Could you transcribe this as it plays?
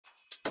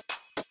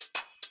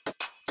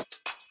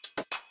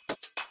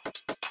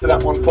to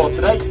that one for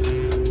today.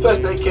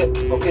 First aid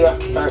kit up here,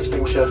 fire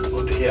extinguisher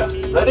under here.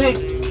 Ready?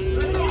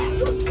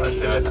 Let's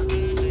do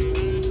it.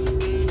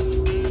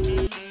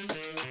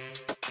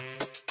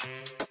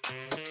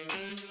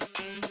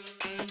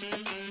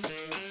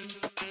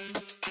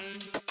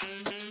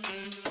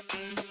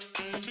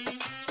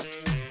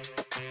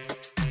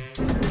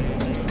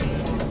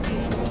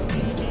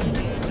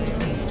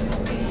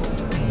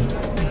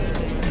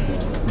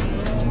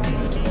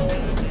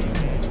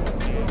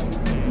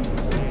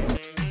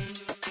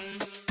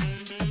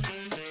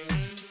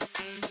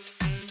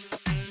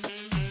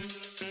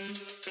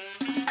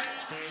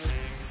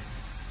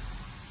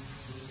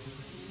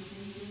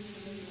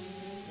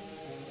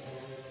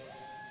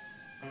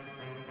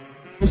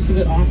 Most of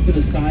it off to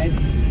the side,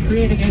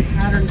 creating a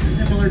pattern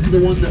similar to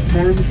the one that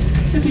forms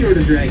if you were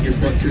to drag your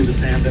foot through the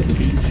sand at the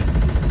beach.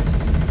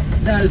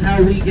 That is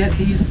how we get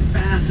these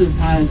massive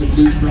piles of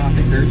loose rock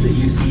and dirt that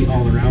you see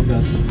all around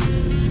us.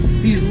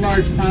 These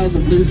large piles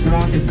of loose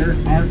rock and dirt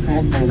are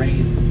called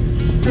moraine,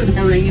 with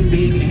moraine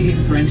being a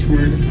French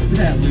word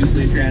that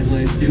loosely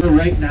translates to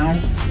right now,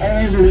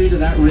 all the way to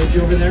that ridge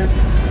over there,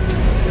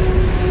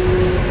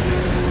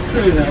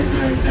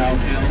 without going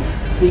downhill,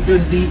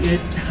 because the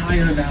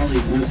entire valley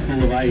was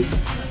full of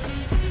ice.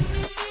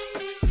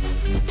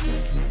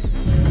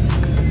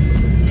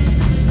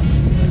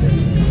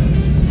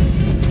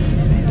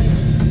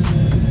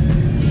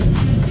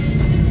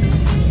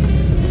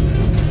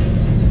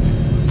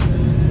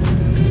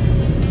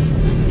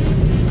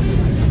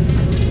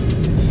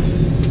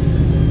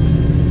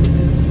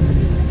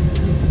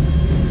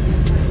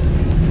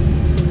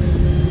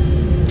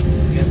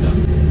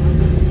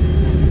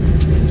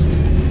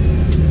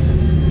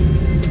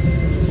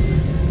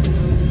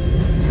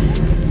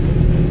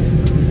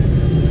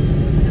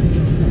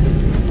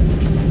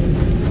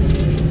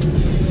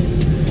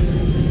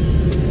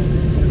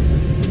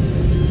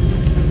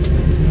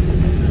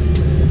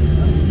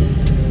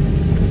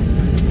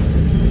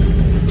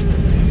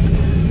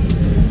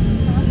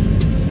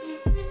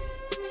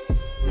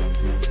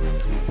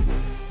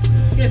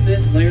 In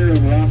this layer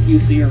of rock you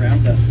see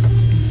around us,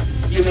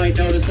 you might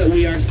notice that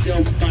we are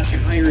still much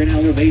higher in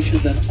elevation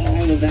than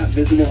all of that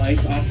visible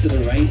ice off to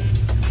the right,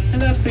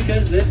 and that's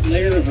because this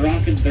layer of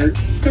rock and dirt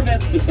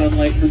prevents the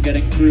sunlight from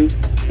getting through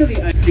to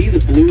the ice. See the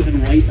blue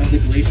and white of the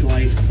glacial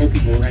ice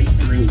poking right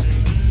through.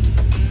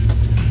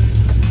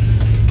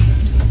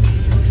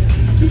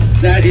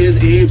 That is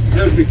a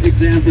perfect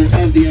example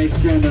of the ice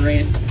storm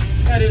moraine.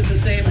 That is the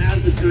same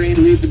as the terrain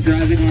we've been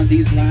driving on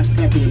these last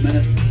couple of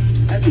minutes,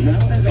 as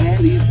well as all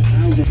these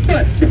piles of...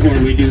 But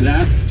before we do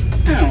that,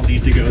 I'll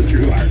need to go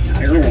through our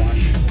tire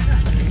wash.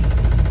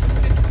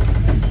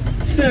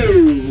 So,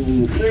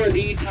 for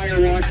the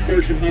tire wash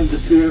portion of the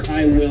tour,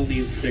 I will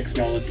need 6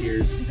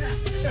 volunteers.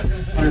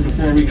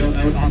 Before we go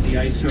out on the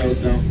ice road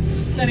though,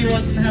 does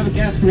anyone have a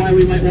guess why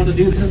we might want to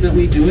do this and that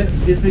we do it?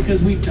 Is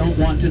because we don't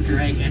want to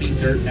drag any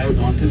dirt out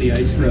onto the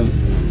ice road.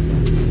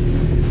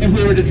 If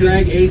we were to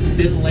drag a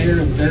thin layer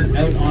of dirt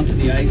out onto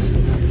the ice,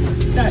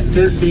 that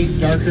dirt being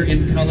darker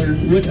in color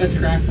would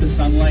attract the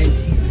sunlight,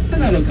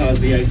 and that'll cause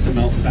the ice to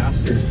melt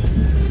faster.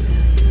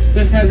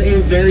 This has a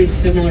very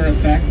similar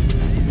effect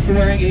to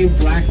wearing a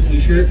black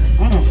t-shirt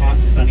on a hot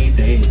sunny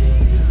day.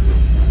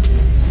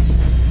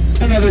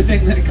 Another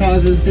thing that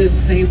causes this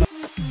same